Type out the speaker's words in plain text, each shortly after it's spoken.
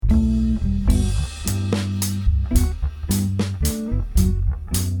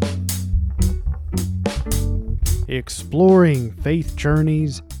exploring faith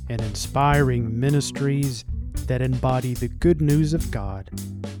journeys and inspiring ministries that embody the good news of God.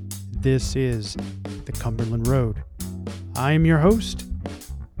 This is the Cumberland Road. I am your host,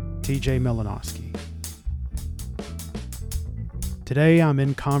 TJ Melanowski. Today I'm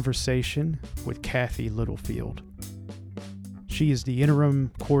in conversation with Kathy Littlefield. She is the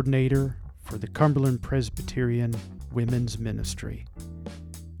interim coordinator for the Cumberland Presbyterian Women's Ministry.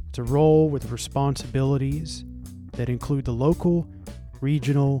 It's a role with responsibilities that include the local,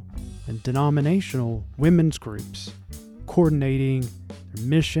 regional, and denominational women's groups, coordinating their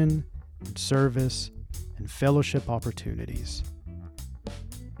mission and service and fellowship opportunities.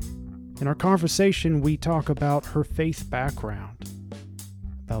 In our conversation, we talk about her faith background,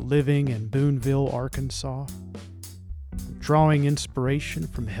 about living in Boonville, Arkansas, drawing inspiration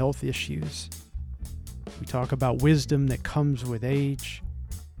from health issues. We talk about wisdom that comes with age,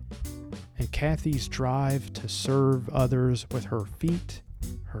 and Kathy's drive to serve others with her feet,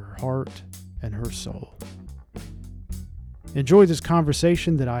 her heart, and her soul. Enjoy this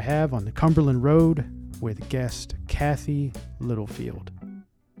conversation that I have on the Cumberland Road with guest Kathy Littlefield.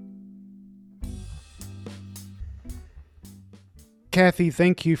 Kathy,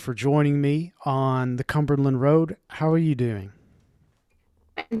 thank you for joining me on the Cumberland Road. How are you doing?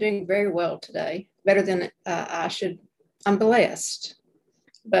 I'm doing very well today, better than I should. I'm blessed,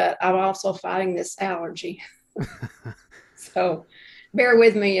 but I'm also fighting this allergy. So bear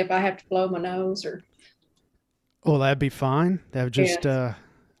with me if I have to blow my nose or. Well, that'd be fine. That would just, Yes.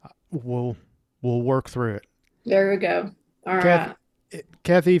 we'll work through it. There we go. All right.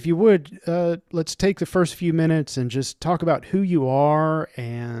 Kathy, if you would, let's take the first few minutes and just talk about who you are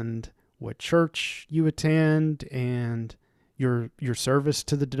and what church you attend and your service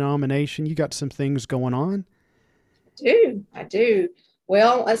to the denomination. You got some things going on? I do.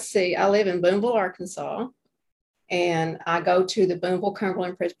 Well, let's see. I live in Boonville, Arkansas, and I go to the Boonville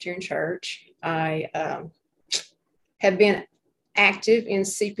Cumberland Presbyterian Church. I have been active in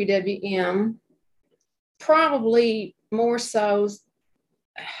CPWM, probably more so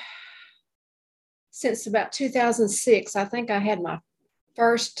since about 2006. I think I had my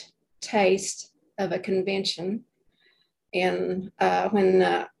first taste of a convention when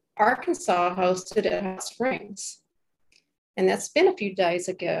Arkansas hosted at Hot Springs. And that's been a few days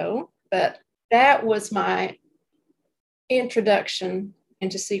ago, but that was my introduction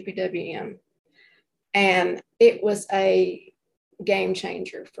into CPWM. And it was a game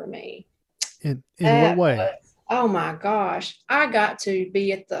changer for me. In what way? Oh my gosh. I got to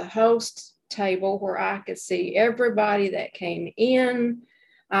be at the host table where I could see everybody that came in.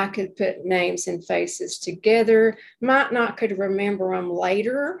 I could put names and faces together. Might not could remember them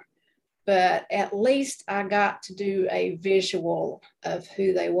later, but at least I got to do a visual of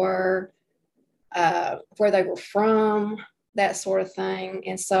who they were, where they were from, that sort of thing.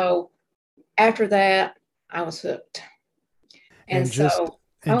 And so after that, I was hooked.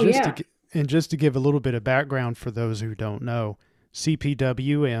 Just to give a little bit of background for those who don't know,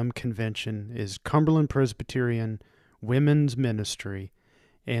 CPWM convention is Cumberland Presbyterian Women's Ministry,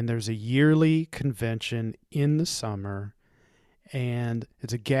 and there's a yearly convention in the summer, and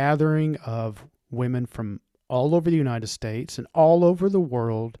it's a gathering of women from all over the United States and all over the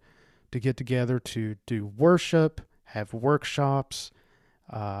world to get together to do worship, have workshops,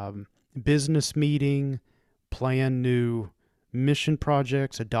 business meeting, plan new mission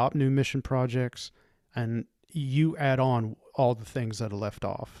projects, adopt new mission projects, and you add on all the things that are left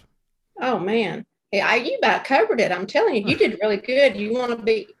off. Oh man. Yeah, you about covered it. I'm telling you, you did really good. You want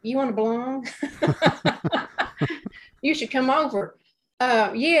to belong? You should come over.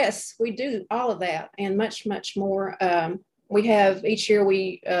 Yes, we do all of that and much, much more. We have each year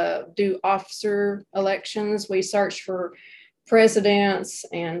we do officer elections. We search for presidents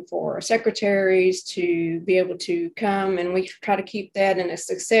and for secretaries to be able to come, and we try to keep that in a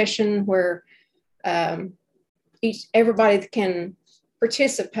succession where everybody can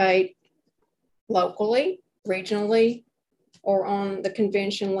participate locally, regionally, or on the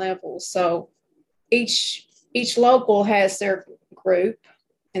convention level. So each local has their group,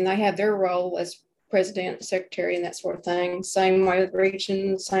 and they have their role as president, secretary, and that sort of thing. Same way with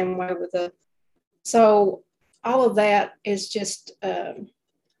region, same way with so all of that is just,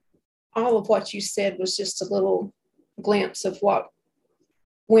 all of what you said was just a little glimpse of what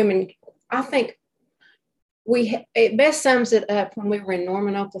women, I think it best sums it up when we were in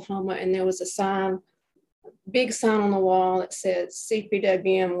Norman, Oklahoma, and there was a big sign on the wall that said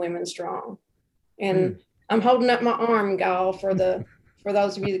CPWM Women Strong. And I'm holding up my arm, Gal, for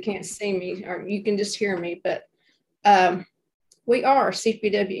those of you that can't see me, or you can just hear me, but we are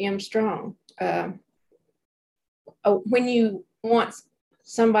CPWM strong. when you want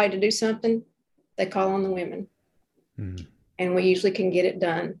somebody to do something, they call on the women. Mm. And we usually can get it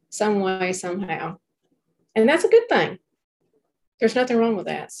done some way, somehow. And that's a good thing. There's nothing wrong with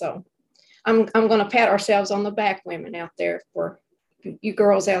that. So I'm going to pat ourselves on the back, women out there, for you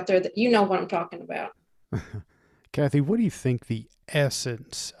girls out there that you know what I'm talking about. Kathy, what do you think the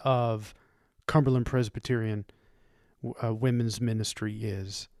essence of Cumberland Presbyterian women's ministry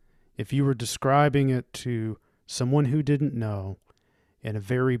is? If you were describing it to someone who didn't know in a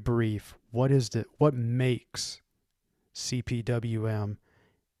very brief, what makes CPWM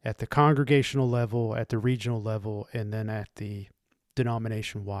at the congregational level, at the regional level, and then at the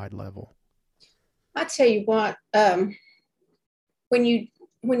denomination-wide level? I tell you what, when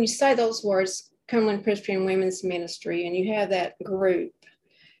you say those words, Cumberland Presbyterian Women's Ministry, and you have that group,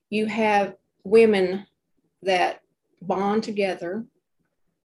 you have women that bond together.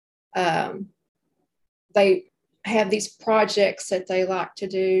 They have these projects that they like to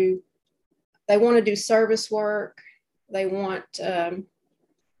do. They want to do service work. They want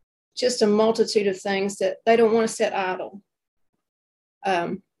just a multitude of things that they don't want to sit idle.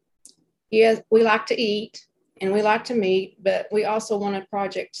 Yes, we like to eat and we like to meet, but we also want a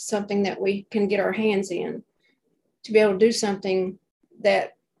project, something that we can get our hands in to be able to do something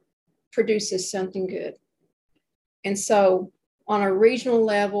that produces something good. And so on a regional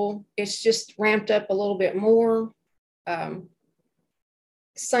level, it's just ramped up a little bit more.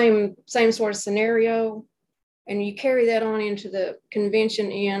 Same sort of scenario. And you carry that on into the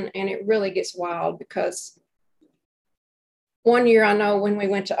convention and it really gets wild, because one year, I know when we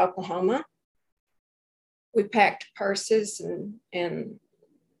went to Oklahoma, we packed purses and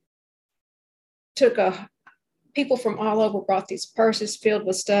took people from all over brought these purses filled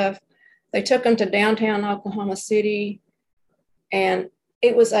with stuff. They took them to downtown Oklahoma City, and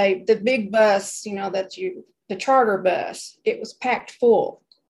it was the big bus, the charter bus. It was packed full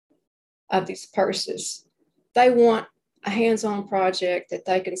of these purses. They want a hands-on project that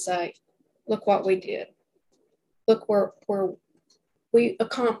they can say, look what we did. Look where we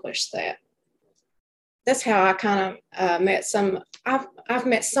accomplished that. That's how I kind of met some. I've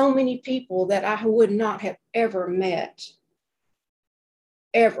met so many people that I would not have ever met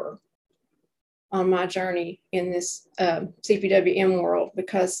ever on my journey in this CPWM world,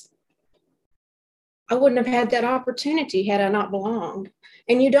 because I wouldn't have had that opportunity had I not belonged.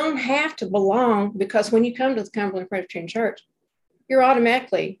 And you don't have to belong, because when you come to the Cumberland Presbyterian Church, you're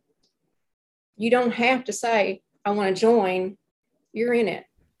automatically, you don't have to say, I want to join, you're in it.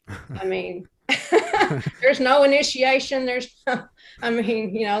 I mean, there's no initiation. There might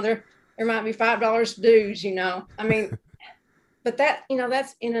be $5 dues, I mean, but that,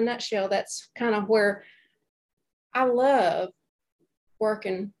 that's in a nutshell, that's kind of where I love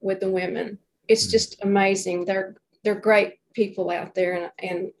working with the women. It's just amazing. They're great people out there.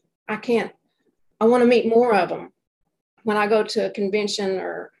 And I want to meet more of them. When I go to a convention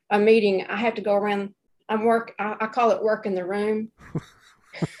or a meeting, I have to go around. I call it work in the room.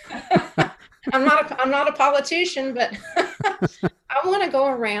 I'm not a politician, but I want to go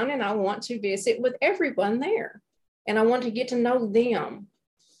around and I want to visit with everyone there. And I want to get to know them.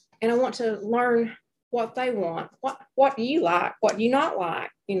 And I want to learn what they want, what you like, what you not like,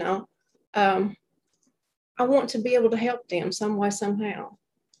 I want to be able to help them some way, somehow.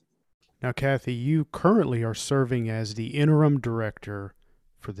 Now, Kathy, you currently are serving as the interim director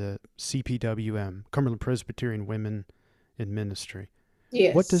for the CPWM, Cumberland Presbyterian Women in Ministry.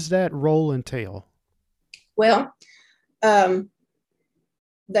 Yes. What does that role entail? Well,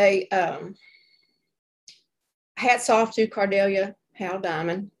 they hats off to Cardelia Howe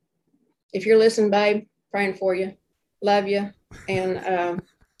Diamond. If you're listening, babe, praying for you, love you, and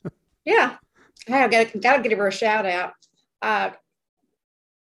yeah, I gotta give her a shout out.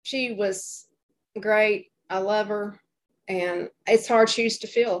 She was great. I love her, and it's hard shoes to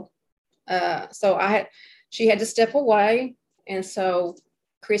fill. So she had to step away. And so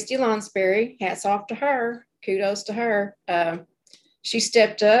Christy Lonsberry, hats off to her, kudos to her. She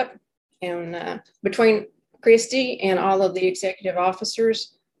stepped up, and between Christy and all of the executive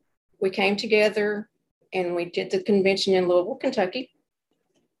officers, we came together and we did the convention in Louisville, Kentucky.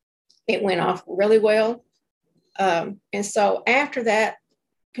 It went off really well. And so after that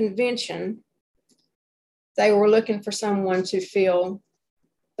convention, they were looking for someone to fill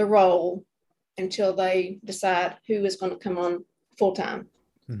the role until they decide who is going to come on full-time.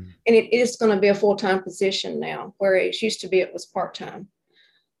 Mm-hmm. And it is going to be a full-time position now, where it used to be it was part-time.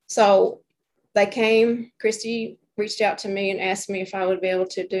 So they came, Christy reached out to me and asked me if I would be able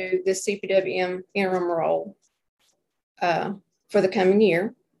to do this CPWM interim role for the coming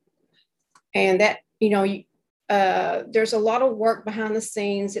year. And that, there's a lot of work behind the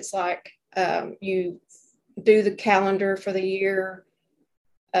scenes. It's like you do the calendar for the year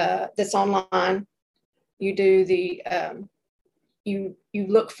that's online. You do the you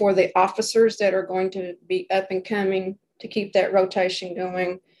look for the officers that are going to be up and coming to keep that rotation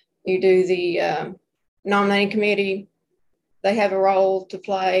going. You do the nominating committee. They have a role to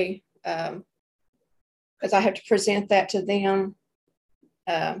play because I have to present that to them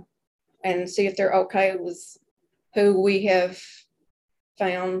and see if they're okay with who we have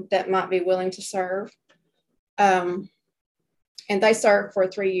found that might be willing to serve. And they serve for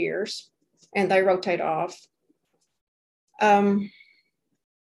 3 years and they rotate off.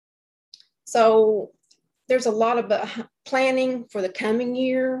 So there's a lot of planning for the coming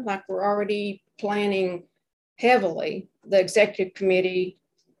year. Like we're already planning heavily. The executive committee,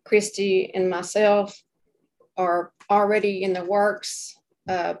 Christy and myself, are already in the works,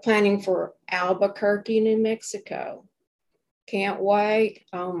 planning for Albuquerque, New Mexico. Can't wait.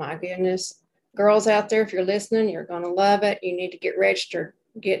 Oh my goodness. Girls out there, if you're listening, you're going to love it. You need to get registered,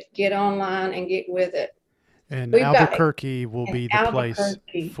 get online and get with it. And Albuquerque will be the place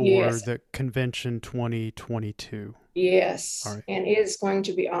for the convention 2022. Yes. All right. And it is going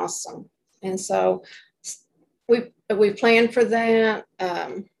to be awesome. And so we planned for that.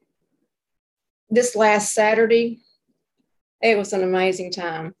 This last Saturday, it was an amazing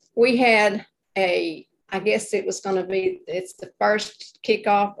time. We had I guess it was going to be, it's the first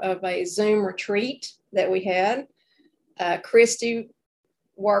kickoff of a Zoom retreat that we had. Christy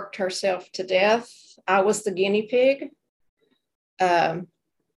worked herself to death. I was the guinea pig. And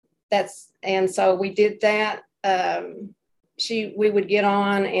so we did that. We would get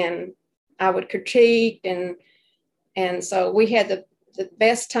on and I would critique and so we had the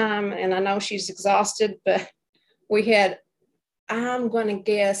best time, and I know she's exhausted, but I'm going to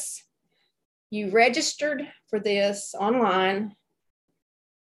guess you registered for this online.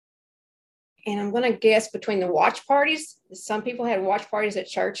 And I'm going to guess between the watch parties, some people had watch parties at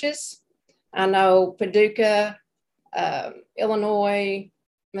churches. I know Paducah, Illinois,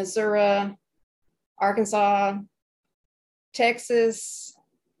 Missouri, Arkansas, Texas,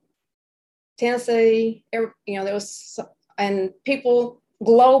 Tennessee, there was, and people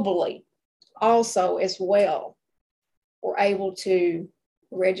globally also as well were able to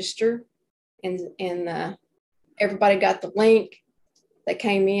register, and everybody got the link. They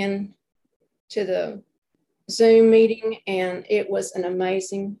came in to the Zoom meeting, and it was an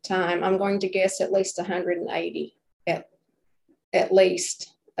amazing time. I'm going to guess at least 180 at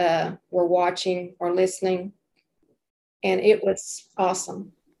least were watching or listening, and it was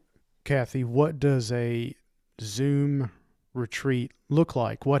awesome. Kathy, what does a Zoom retreat look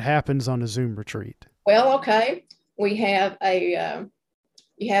like? What happens on a Zoom retreat? Well, okay, we have you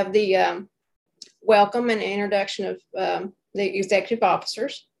have the welcome and introduction of the executive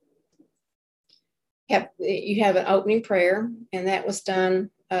officers. You have an opening prayer, and that was done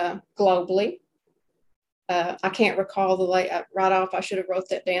globally. I can't recall right off. I should have wrote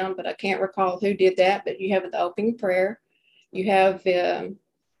that down, but I can't recall who did that. But you have the opening prayer. You have the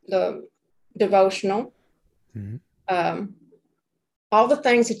devotional. Mm-hmm. All the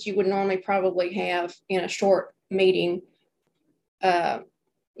things that you would normally probably have in a short meeting,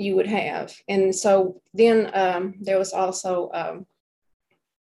 you would have. And so then there was also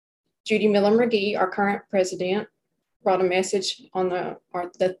Judy Miller McGee, our current president, brought a message on the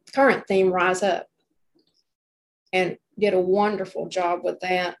current theme, Rise Up, and did a wonderful job with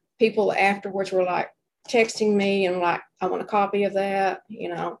that. People afterwards were like texting me and like, I want a copy of that,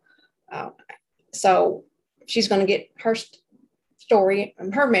 so she's going to get her story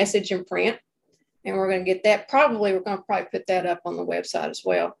and her message in print, and we're going to get that. We're going to probably put that up on the website as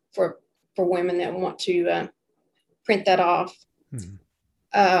well for women that want to print that off.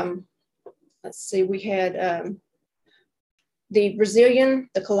 Mm-hmm. Let's see, we had the Brazilian,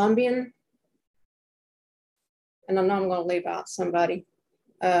 the Colombian, and I know I'm going to leave out somebody.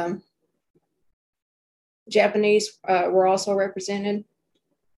 Japanese were also represented.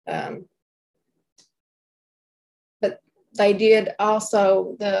 But they did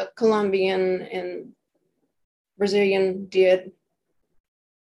also, the Colombian and Brazilian did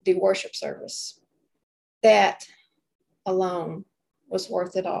the worship service. That alone was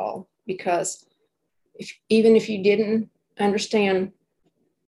worth it all, because even if you didn't understand,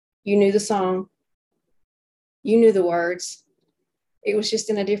 you knew the song, you knew the words. It was just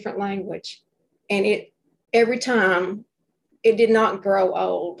in a different language. And every time, it did not grow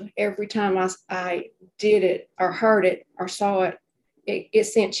old. Every time I did it or heard it or saw it, it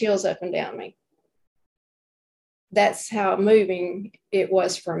sent chills up and down me. that's how moving it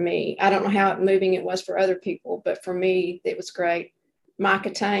was for me. I don't know how moving it was for other people, but for me, it was great.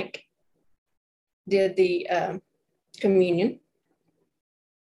 Micah Tank did the communion.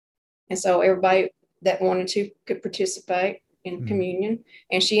 And so everybody that wanted to could participate in communion,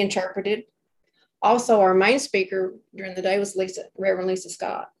 and she interpreted. Also, our main speaker during the day was Reverend Lisa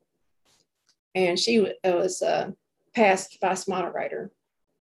Scott, and she was past vice moderator.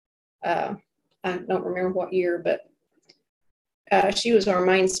 I don't remember what year, but she was our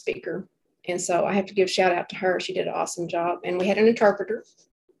main speaker. And so I have to give a shout out to her. She did an awesome job. And we had an interpreter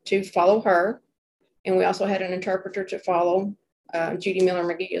to follow her. And we also had an interpreter to follow Judy Miller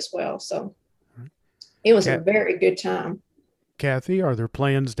McGee as well. So it was a very good time. Kathy, are there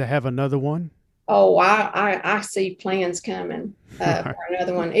plans to have another one? Oh, I see plans coming for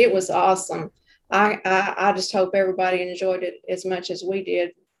another one. It was awesome. I just hope everybody enjoyed it as much as we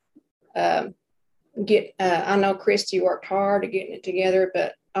did. I know Christy worked hard at getting it together,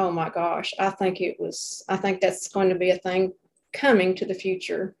 but oh my gosh, I think that's going to be a thing coming to the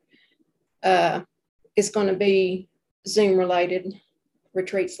future. It's going to be Zoom related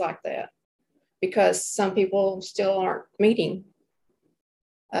retreats like that, because some people still aren't meeting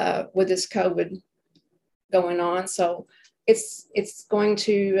with this COVID going on. So it's going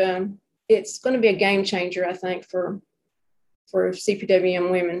to be a game changer, I think, for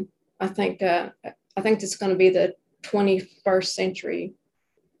CPWM women. I think it's going to be the 21st century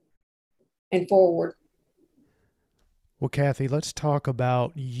and forward. Well, Kathy, let's talk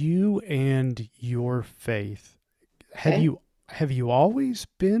about you and your faith. Okay. Have you always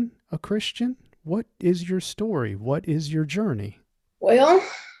been a Christian? What is your story? What is your journey? Well,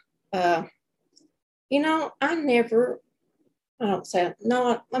 let me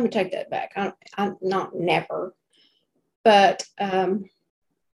take that back. I'm not never, but I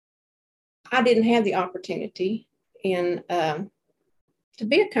didn't have the opportunity to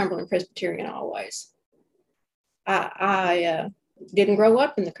be a Cumberland Presbyterian always. I didn't grow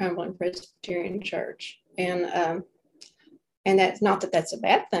up in the Cumberland Presbyterian Church, and that's not that that's a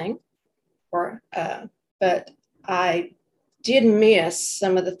bad thing, but I did miss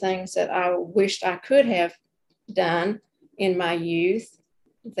some of the things that I wished I could have done in my youth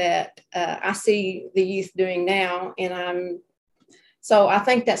that I see the youth doing now, so I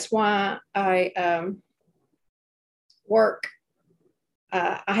think that's why I work.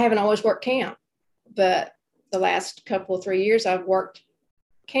 I haven't always worked camp, but the last couple of 3 years I've worked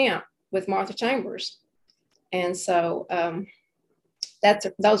camp with Martha Chambers. And so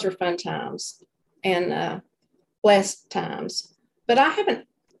those are fun times and blessed times. But I haven't,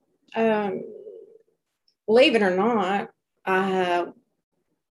 believe it or not, I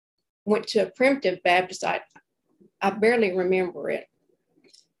went to a Primitive Baptist. I barely remember it.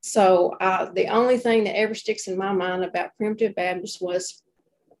 So the only thing that ever sticks in my mind about Primitive Baptist was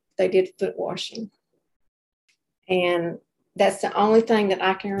they did foot washing. And that's the only thing that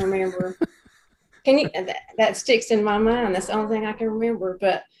I can remember. That sticks in my mind. That's the only thing I can remember.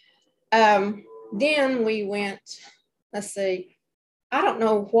 But then we went, let's see, I don't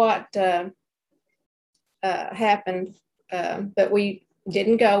know what happened, but we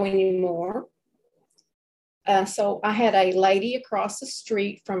didn't go anymore. So I had a lady across the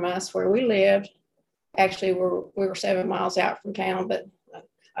street from us where we lived. Actually, we were 7 miles out from town, but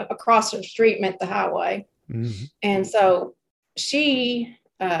across the street meant the highway. Mm-hmm. And so she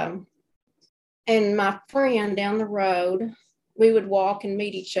and my friend down the road, we would walk and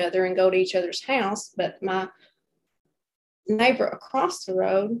meet each other and go to each other's house. But my neighbor across the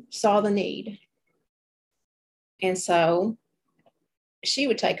road saw the need. And so she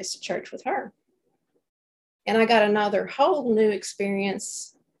would take us to church with her. And I got another whole new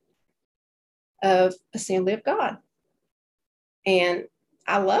experience of Assembly of God. And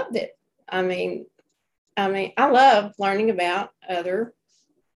I loved it. I mean, I love learning about other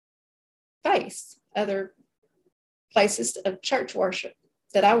faiths, other places of church worship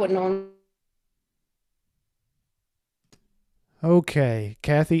that I wouldn't know. Okay,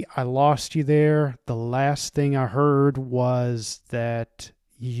 Kathy, I lost you there. The last thing I heard was that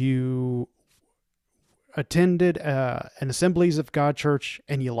you attended an Assemblies of God church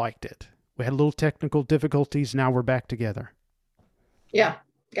and you liked it. We had a little technical difficulties. Now we're back together. Yeah,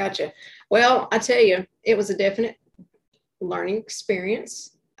 gotcha. Well, I tell you, it was a definite learning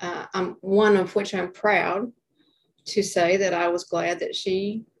experience. I'm one of which I'm proud to say that I was glad that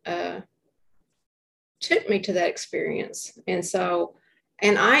she took me to that experience. And so,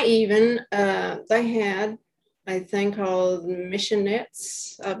 and I even, they had a thing called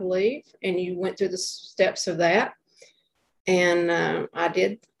Missionettes, I believe, and you went through the steps of that. And I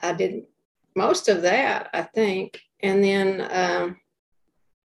did most of that, I think. And then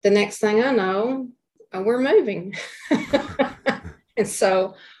the next thing I know, we're moving. And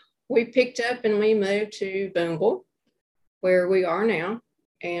so we picked up and we moved to Boonville, where we are now.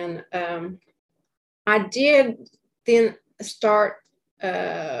 And I did then start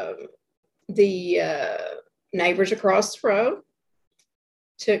the neighbors across the road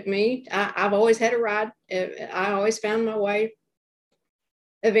took me. I've always had a ride. I always found my way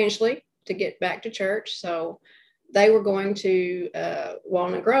eventually to get back to church. So they were going to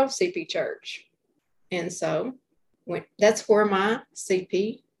Walnut Grove CP Church. And so that's where my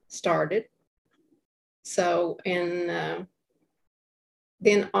CP started. So, and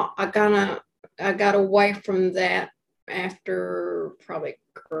then I got away from that after probably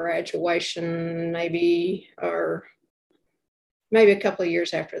graduation, maybe a couple of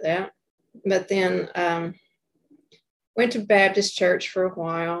years after that. But then went to Baptist church for a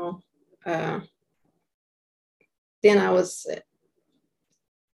while. Then I was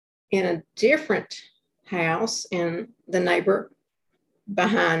in a different house, and the neighbor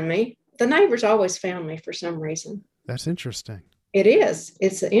behind me, the neighbors always found me for some reason. That's interesting. It is.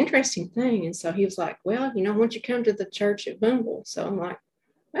 It's an interesting thing. And so he was like, well, why don't you come to the church at Boonville? So I'm like,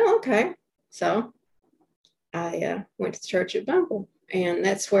 well, okay. So I went to the church at Boonville, and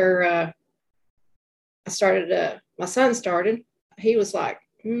that's where I started. My son started. He was like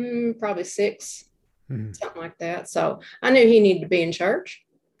probably 6, something like that. So I knew he needed to be in church.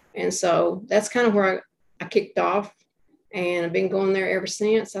 And so that's kind of where I kicked off, and I've been going there ever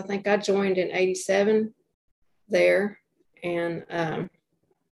since. I think I joined in 87 there. And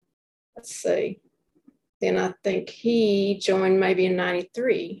let's see. Then I think he joined maybe in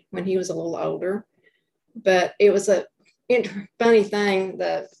 93 when he was a little older. But it was a funny thing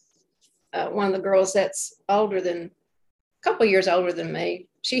that one of the girls that's a couple of years older than me,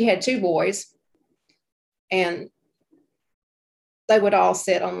 she had 2 boys, and they would all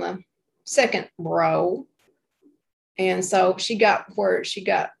sit on the second row. And so she got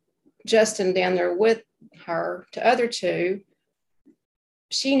Justin down there with her to other 2.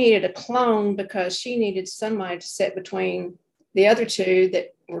 She needed a clone because she needed somebody to sit between the other 2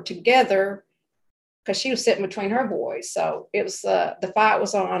 that were together, because she was sitting between her boys. So it was the fight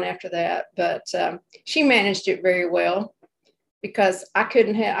was on after that, but she managed it very well, because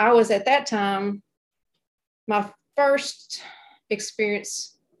I was at that time, my first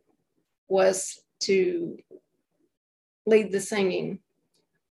experience was to lead the singing.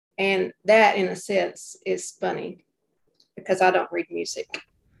 And that, in a sense, is funny because I don't read music.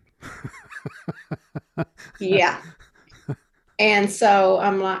 Yeah. And so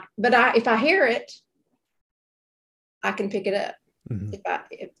I'm like, but if I hear it, I can pick it up. Mm-hmm.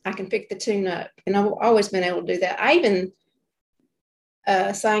 If I can pick the tune up. And I've always been able to do that. I even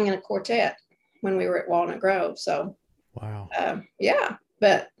sang in a quartet when we were at Walnut Grove. So, wow. Yeah,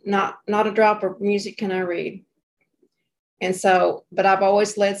 but not a drop of music can I read. And so, but I've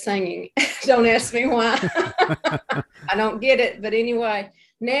always led singing. Don't ask me why. I don't get it. But anyway,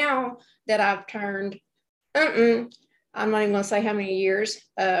 now that I've turned, I'm not even going to say how many years.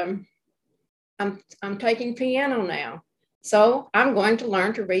 I'm taking piano now. So I'm going to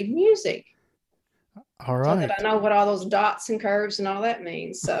learn to read music. All right. So that I know what all those dots and curves and all that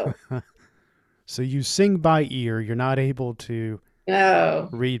means. So so you sing by ear. You're not able to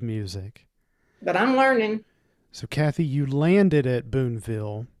read music. But I'm learning. So, Kathy, you landed at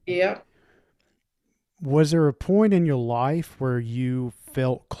Boonville. Yep. Was there a point in your life where you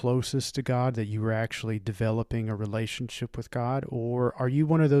felt closest to God, that you were actually developing a relationship with God? Or are you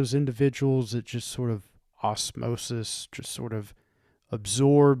one of those individuals that just sort of osmosis, just sort of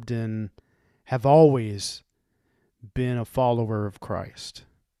absorbed and have always been a follower of Christ?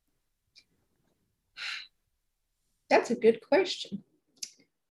 That's a good question.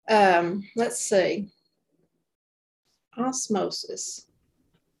 Let's see. Osmosis.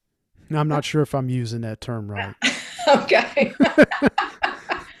 I'm not sure if I'm using that term right. Okay.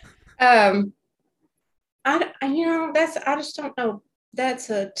 I just don't know. That's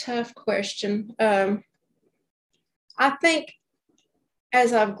a tough question. I think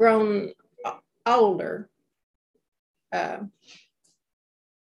as I've grown older,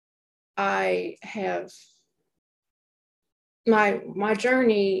 I have my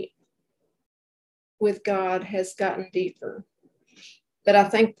journey with God has gotten deeper, but I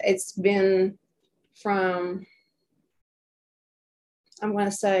think it's been from, I'm going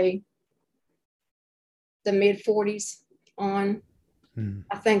to say, the mid-40s on.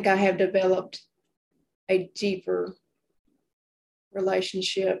 I think I have developed a deeper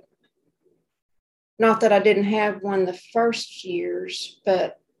relationship. Not that I didn't have one the first years,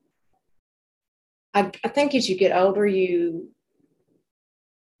 but I think as you get older, you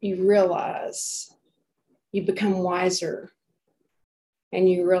realize, you become wiser, and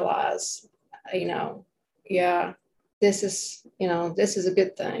you realize, yeah, this is a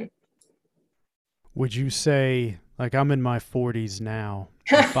good thing. Would you say, like, I'm in my 40s now?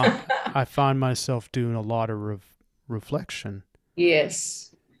 I find myself doing a lot of reflection.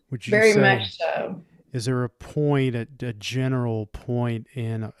 Yes, Would you very say, much so. is there a point, a general point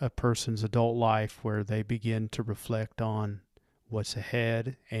in a person's adult life where they begin to reflect on what's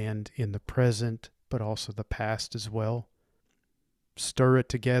ahead and in the present, but also the past as well? Stir it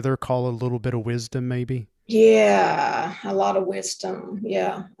together, call a little bit of wisdom, maybe? Yeah, a lot of wisdom.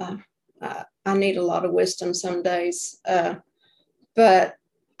 Yeah, I need a lot of wisdom some days. But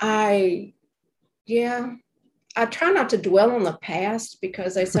I, yeah, I try not to dwell on the past,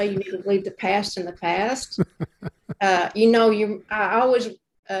 because they say you need to leave the past in the past. I always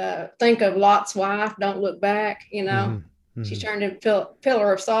think of Lot's wife. Don't look back. Mm-hmm. She Mm-hmm. turned into a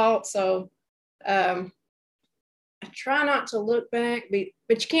pillar of salt. So um, I try not to look back, but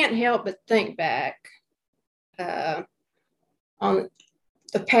you can't help but think back uh, on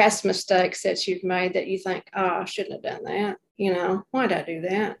the past mistakes that you've made, that you think, oh, I shouldn't have done that. Why did I do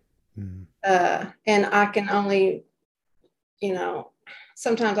that? Mm-hmm. And I can only, you know,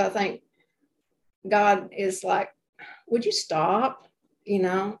 sometimes I think God is like, would you stop?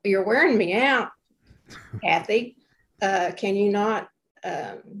 You're wearing me out, Kathy. Can you not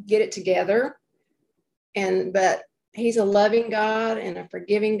get it together? But he's a loving God and a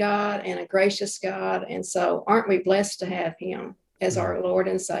forgiving God and a gracious God. And so aren't we blessed to have him as Mm-hmm. our Lord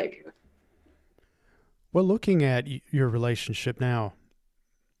and Savior? Well, looking at your relationship now,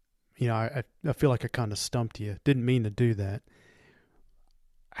 I feel like I kind of stumped you. Didn't mean to do that.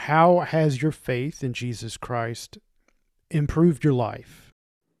 How has your faith in Jesus Christ improved your life?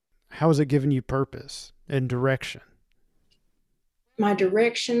 How has it given you purpose and direction? My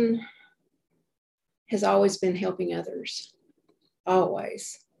direction has always been helping others,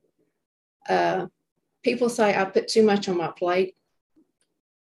 always. Uh, People say I put too much on my plate.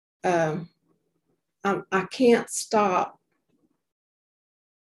 Um, I can't stop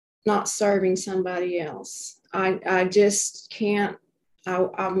not serving somebody else. I just can't.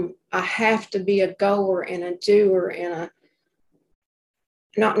 I have to be a goer and a doer and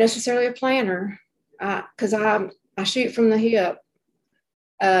not necessarily a planner, because I shoot from the hip.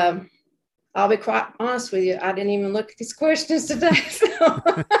 Um, I'll be quite honest with you. I didn't even look at these questions today, so,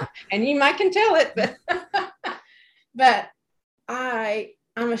 and you might can tell it, but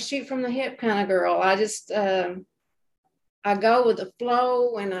I'm a shoot from the hip kind of girl. I just I go with the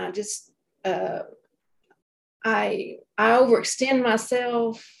flow, and I just I overextend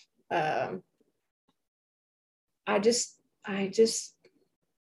myself. Um, I just I just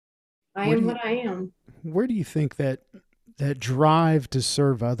I Where do am you what I am. where do you think that drive to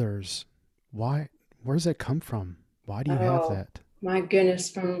serve others, why where does that come from? Why do you have Oh that? my goodness,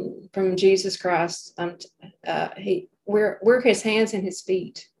 from Jesus Christ. We're his hands and his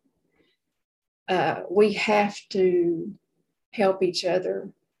feet. We have to help each other.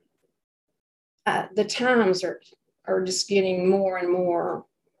 The times are just getting more and more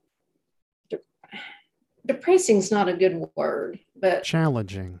depressing. Is not a good word, but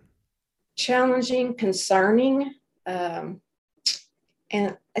Challenging. challenging, concerning. Um,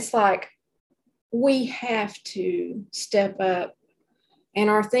 and it's like we have to step up, and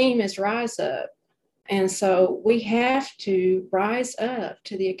our theme is rise up. And so we have to rise up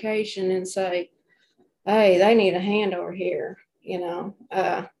to the occasion and say, hey, they need a hand over here,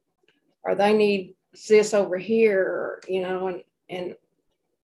 or they need this over here, and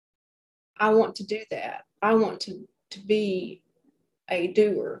I want to do that. I want to be a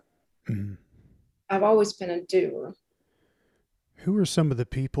doer. Mhm. I've always been a doer. Who are some of the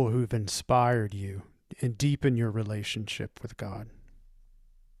people who've inspired you and deepen your relationship with God?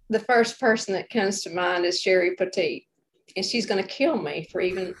 The first person that comes to mind is Sherry Petit, and she's going to kill me for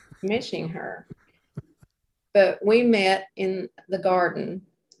even mentioning her. But we met in the garden,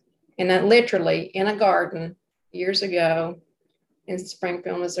 and literally in a garden years ago in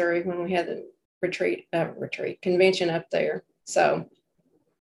Springfield, Missouri, when we had the convention up there. So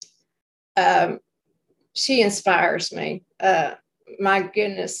she inspires me. My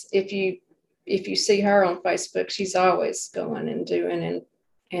goodness, if you see her on Facebook, she's always going and doing,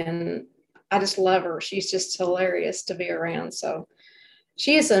 and I just love her. She's just hilarious to be around. So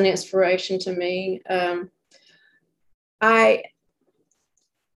she is an inspiration to me. I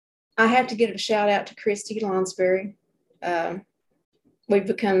have to give a shout out to Christy Lonsberry. We've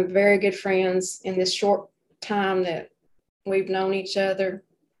become very good friends in this short time that we've known each other.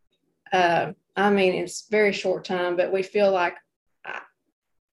 I mean, it's very short time, but we feel like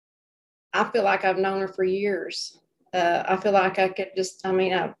I feel like I've known her for years. I feel like I could just, I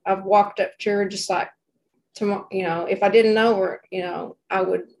mean, I've walked up to her just like tomorrow, you know, if I didn't know her, you know, I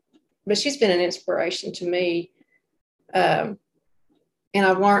would, but she's been an inspiration to me. And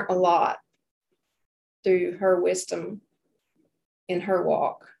I've learned a lot through her wisdom in her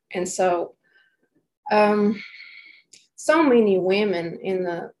walk. And so, so many women in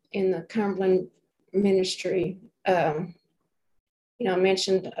the Cumberland ministry, you know, I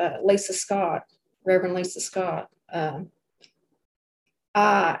mentioned Lisa Scott, Reverend Lisa Scott. I'm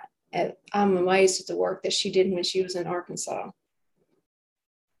amazed at the work that she did when she was in Arkansas.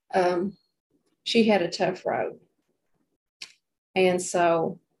 She had a tough road. And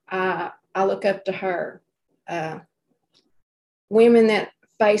so I look up to her. Women that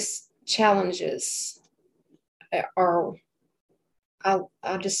face challenges are,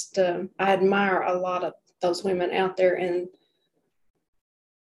 I just, I admire a lot of those women out there. And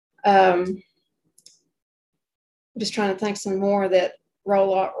just trying to think some more that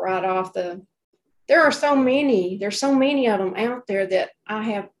roll right off there's so many of them out there that I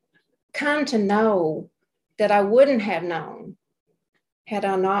have come to know that I wouldn't have known had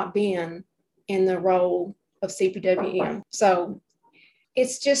I not been in the role of CPWM. So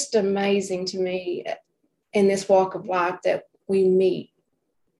it's just amazing to me in this walk of life that we meet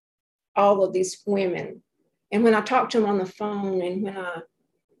all of these women. And when I talk to them on the phone, and when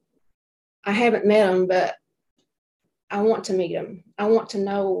I haven't met them, but I want to meet them. I want to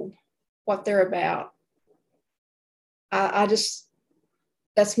know what they're about. I just,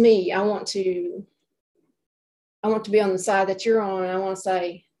 that's me. I want to be on the side that you're on. And I want to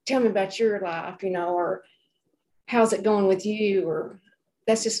say, tell me about your life, you know, or how's it going with you? Or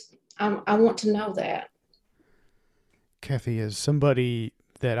that's just, I want to know that. Kathy, as somebody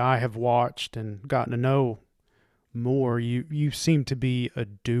that I have watched and gotten to know more, you seem to be a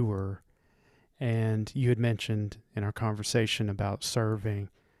doer. And you had mentioned in our conversation about serving.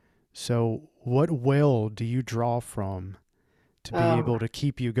 So what well do you draw from to be able to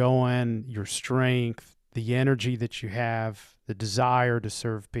keep you going, your strength, the energy that you have, the desire to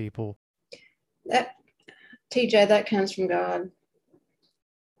serve people? That, TJ, that comes from God.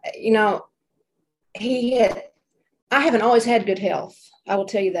 You know, I haven't always had good health. I will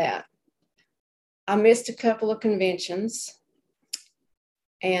tell you that. I missed a couple of conventions,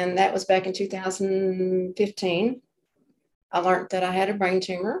 and that was back in 2015. I learned that I had a brain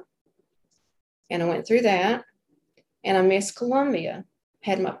tumor, and I went through that, and I missed Columbia.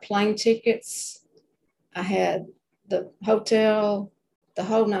 Had my plane tickets. I had the hotel, the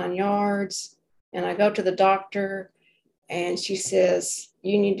whole 9 yards, and I go to the doctor, and she says,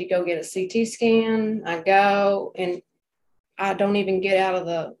 you need to go get a CT scan. I go, and I don't even get out of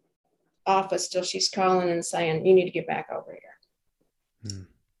the office till she's calling and saying, you need to get back over here.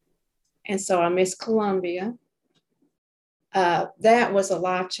 And so I missed Columbia. That was a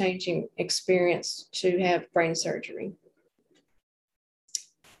life-changing experience to have brain surgery.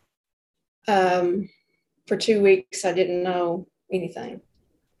 For 2 weeks, I didn't know anything.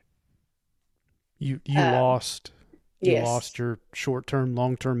 You lost Yes. your short-term,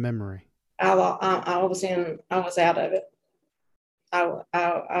 long-term memory. I was out of it. I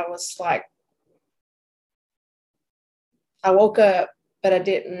was like, I woke up, but I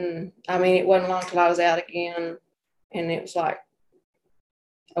didn't. I mean, it wasn't long till I was out again, and it was like,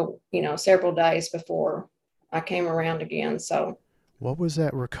 several days before I came around again. So, what was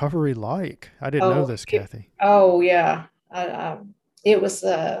that recovery like? I didn't know this, Kathy. Yeah, it was.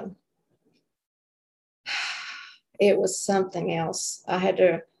 It was something else. I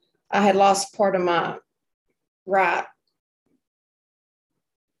had lost part of my right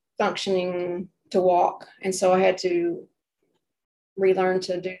functioning to walk, and so I had to relearn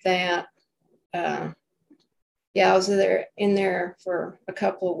to do that. I was in there for a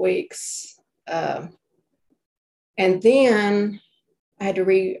couple of weeks, and then I had to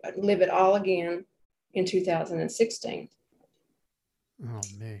relive it all again in 2016. Oh,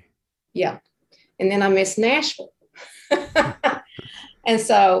 me. Yeah, and then I missed Nashville. And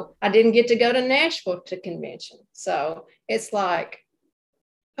so I didn't get to go to Nashville to convention. So it's like,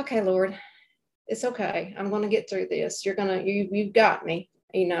 okay, Lord, it's okay. I'm going to get through this. You've got me,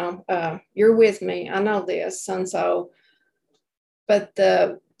 you're with me. I know this. And so, but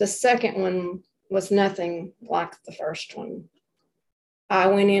the second one was nothing like the first one. I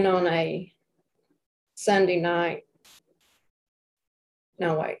went in on a Sunday night.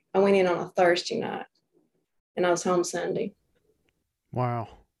 No, wait, I went in on a Thursday night, and I was home Sunday. Wow.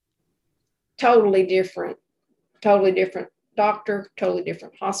 Totally different doctor, totally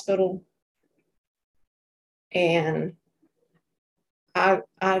different hospital. And I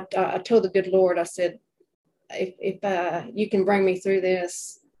told the good Lord, I said, if you can bring me through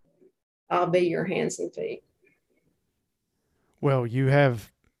this, I'll be your hands and feet. Well, you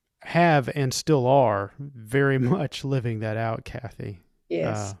have and still are very much living that out, Kathy.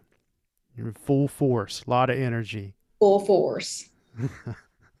 Yes. You're in full force, a lot of energy. Full force.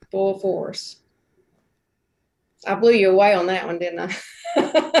 Full force. I blew you away on that one, didn't I?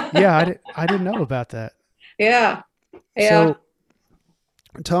 Yeah, I didn't know about that. Yeah. So,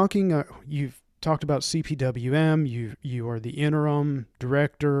 you've talked about CPWM. You are the interim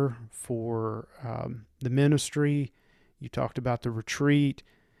director for the ministry. You talked about the retreat,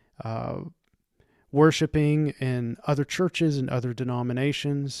 worshiping in other churches and other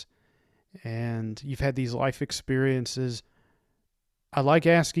denominations, and you've had these life experiences. I like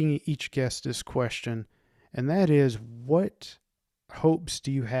asking each guest this question, and that is, what hopes do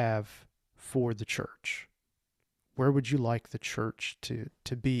you have for the church? Where would you like the church to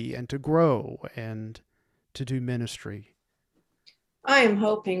be and to grow and to do ministry? I am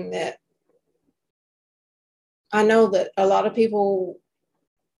hoping that, I know that a lot of people,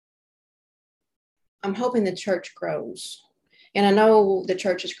 I'm hoping the church grows. And I know the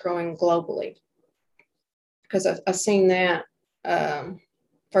church is growing globally because I've seen that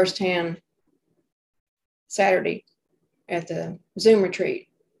firsthand Saturday at the Zoom retreat.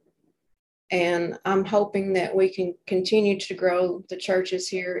 And I'm hoping that we can continue to grow the churches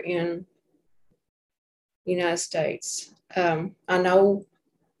here in the United States. I know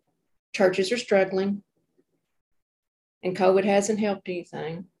churches are struggling and COVID hasn't helped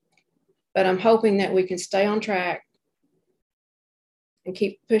anything, but I'm hoping that we can stay on track and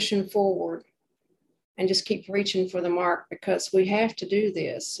keep pushing forward and just keep reaching for the mark, because we have to do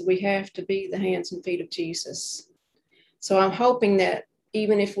this. We have to be the hands and feet of Jesus. So I'm hoping that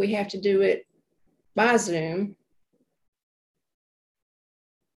even if we have to do it by Zoom,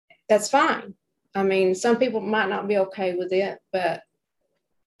 that's fine. I mean, some people might not be okay with it, but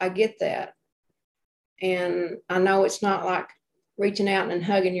I get that. And I know it's not like reaching out and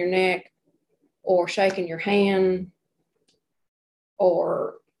hugging your neck or shaking your hand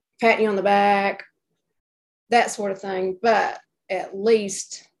or patting you on the back, that sort of thing. But at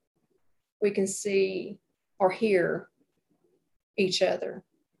least we can see or hear each other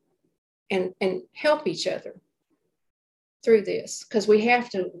and help each other through this, because we have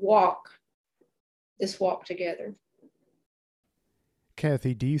to walk this walk together.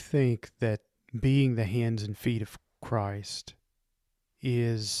 Kathy, do you think that being the hands and feet of Christ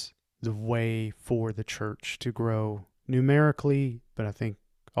is the way for the church to grow numerically, but I think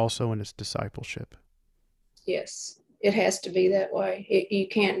also in its discipleship? Yes, it has to be that way. You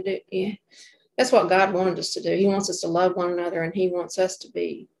can't do, yeah. That's what God wanted us to do. He wants us to love one another, and he wants us to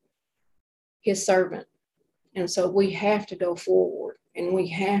be his servant. And so we have to go forward, and we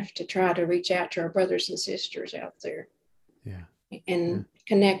have to try to reach out to our brothers and sisters out there. Yeah. And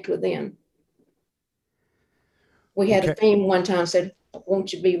connect with them. We had a theme one time said,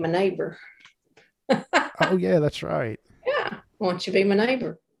 "Won't you be my neighbor?" Oh yeah, that's right. Yeah, won't you be my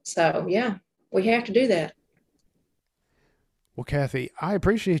neighbor? So yeah, we have to do that. Well, Kathy, I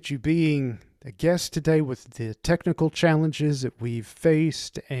appreciate you being a guest today with the technical challenges that we've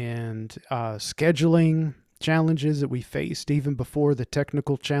faced and scheduling challenges that we faced even before the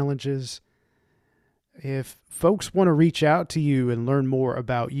technical challenges. If folks want to reach out to you and learn more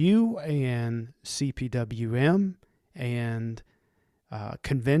about you and CPWM and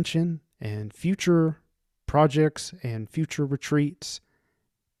convention and future projects and future retreats,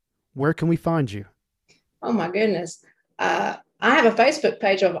 where can we find you? Oh my goodness. I have a Facebook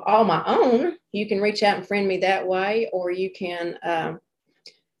page of all my own. You can reach out and friend me that way, or you can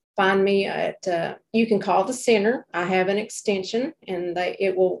find me at, you can call the center. I have an extension, and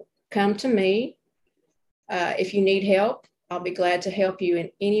it will come to me. If you need help, I'll be glad to help you in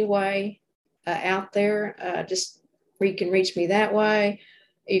any way out there. You can reach me that way.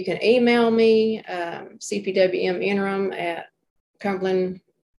 You can email me,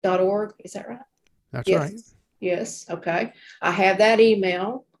 cpwminterim@cumberland.org. Is that right? That's yes. Right. Yes. Okay. I have that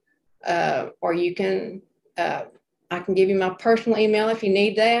email. Or you can, I can give you my personal email if you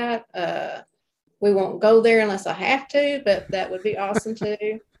need that. We won't go there unless I have to, but that would be awesome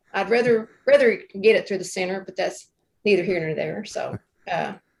too. I'd rather get it through the center, but that's neither here nor there. So,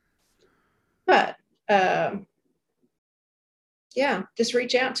 yeah, just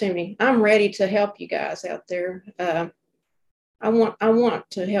reach out to me. I'm ready to help you guys out there. I want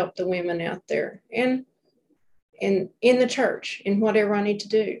to help the women out there and in the church in whatever I need to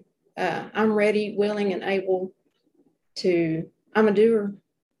do. I'm ready, willing, and able I'm a doer.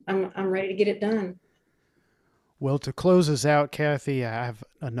 I'm ready to get it done. Well, to close us out, Kathy, I have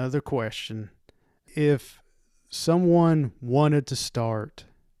another question. If someone wanted to start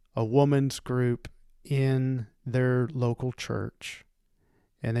a woman's group in their local church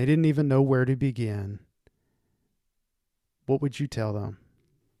and they didn't even know where to begin, what would you tell them?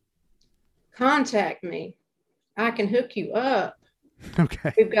 Contact me. I can hook you up.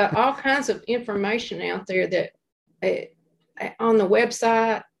 Okay. We've got all kinds of information out there that on the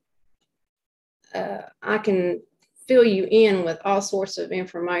website. I can fill you in with all sorts of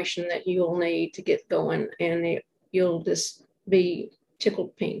information that you'll need to get going, and you'll just be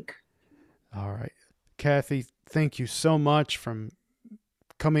tickled pink. All right. Kathy, thank you so much from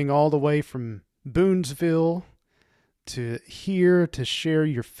coming all the way from Boonesville to here to share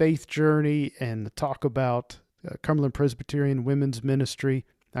your faith journey and talk about Cumberland Presbyterian Women's Ministry.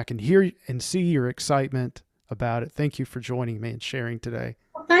 I can hear and see your excitement about it. Thank you for joining me and sharing today.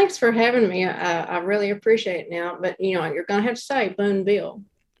 Well, thanks for having me. I really appreciate it now, but you're going to have to say Boonville.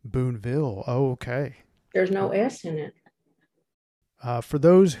 Boonville. Oh, okay. There's no S in it. For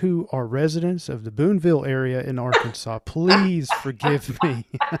those who are residents of the Boonville area in Arkansas, please forgive me.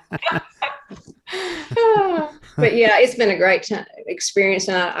 But yeah, it's been a great experience,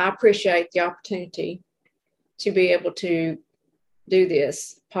 and I appreciate the opportunity to be able to do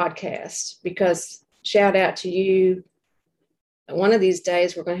this podcast, because shout out to you. One of these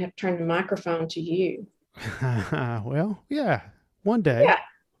days, we're going to have to turn the microphone to you. Well, yeah, one day. Yeah,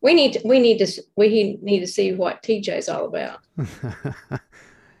 we need to see what TJ's all about.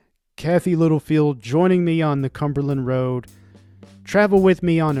 Kathy Littlefield joining me on the Cumberland Road. Travel with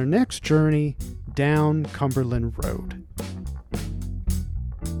me on our next journey down Cumberland Road.